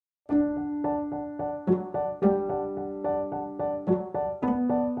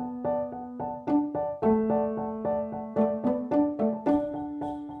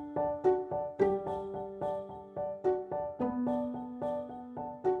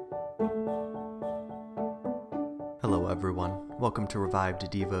Hello everyone, welcome to Revived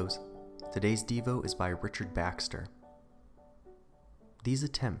Devos. Today's Devo is by Richard Baxter. These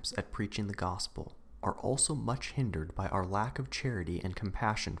attempts at preaching the gospel are also much hindered by our lack of charity and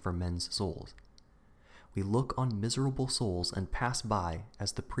compassion for men's souls. We look on miserable souls and pass by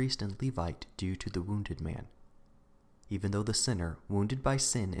as the priest and Levite do to the wounded man. Even though the sinner, wounded by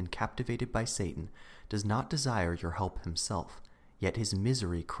sin and captivated by Satan, does not desire your help himself, yet his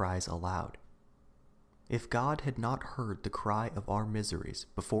misery cries aloud. If God had not heard the cry of our miseries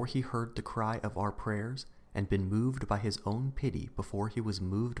before he heard the cry of our prayers, and been moved by his own pity before he was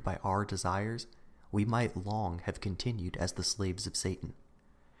moved by our desires, we might long have continued as the slaves of Satan.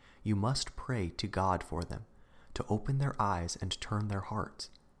 You must pray to God for them, to open their eyes and turn their hearts.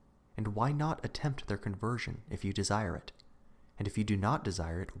 And why not attempt their conversion if you desire it? And if you do not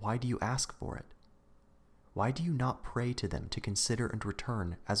desire it, why do you ask for it? Why do you not pray to them to consider and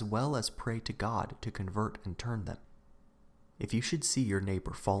return, as well as pray to God to convert and turn them? If you should see your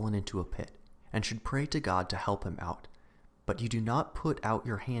neighbor fallen into a pit, and should pray to God to help him out, but you do not put out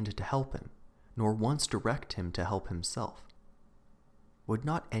your hand to help him, nor once direct him to help himself, would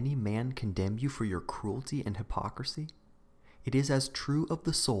not any man condemn you for your cruelty and hypocrisy? It is as true of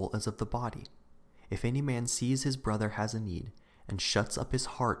the soul as of the body. If any man sees his brother has a need, and shuts up his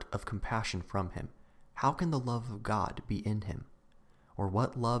heart of compassion from him, how can the love of God be in him? Or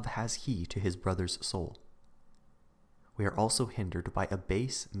what love has he to his brother's soul? We are also hindered by a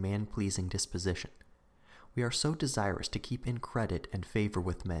base, man-pleasing disposition. We are so desirous to keep in credit and favor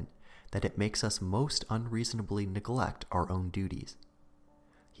with men that it makes us most unreasonably neglect our own duties.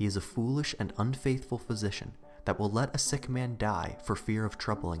 He is a foolish and unfaithful physician that will let a sick man die for fear of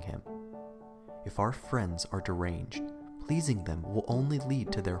troubling him. If our friends are deranged, pleasing them will only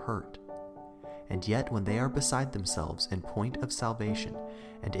lead to their hurt. And yet when they are beside themselves in point of salvation,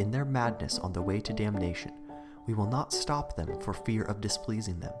 and in their madness on the way to damnation, we will not stop them for fear of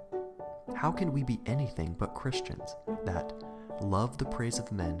displeasing them. How can we be anything but Christians that love the praise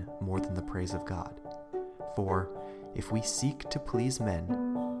of men more than the praise of God? For if we seek to please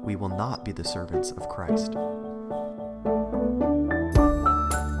men, we will not be the servants of Christ.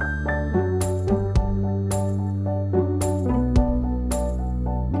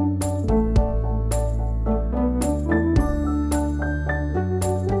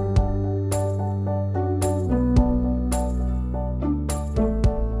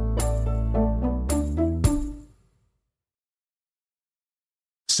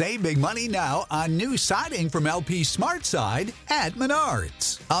 Save big money now on new siding from LP SmartSide at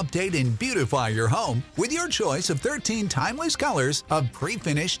Menards. Update and beautify your home with your choice of 13 timeless colors of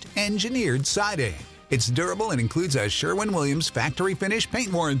pre-finished engineered siding. It's durable and includes a Sherwin-Williams factory finish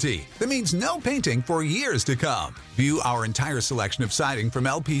paint warranty that means no painting for years to come. View our entire selection of siding from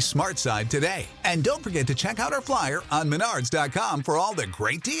LP SmartSide today. And don't forget to check out our flyer on Menards.com for all the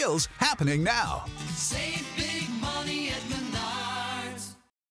great deals happening now. Save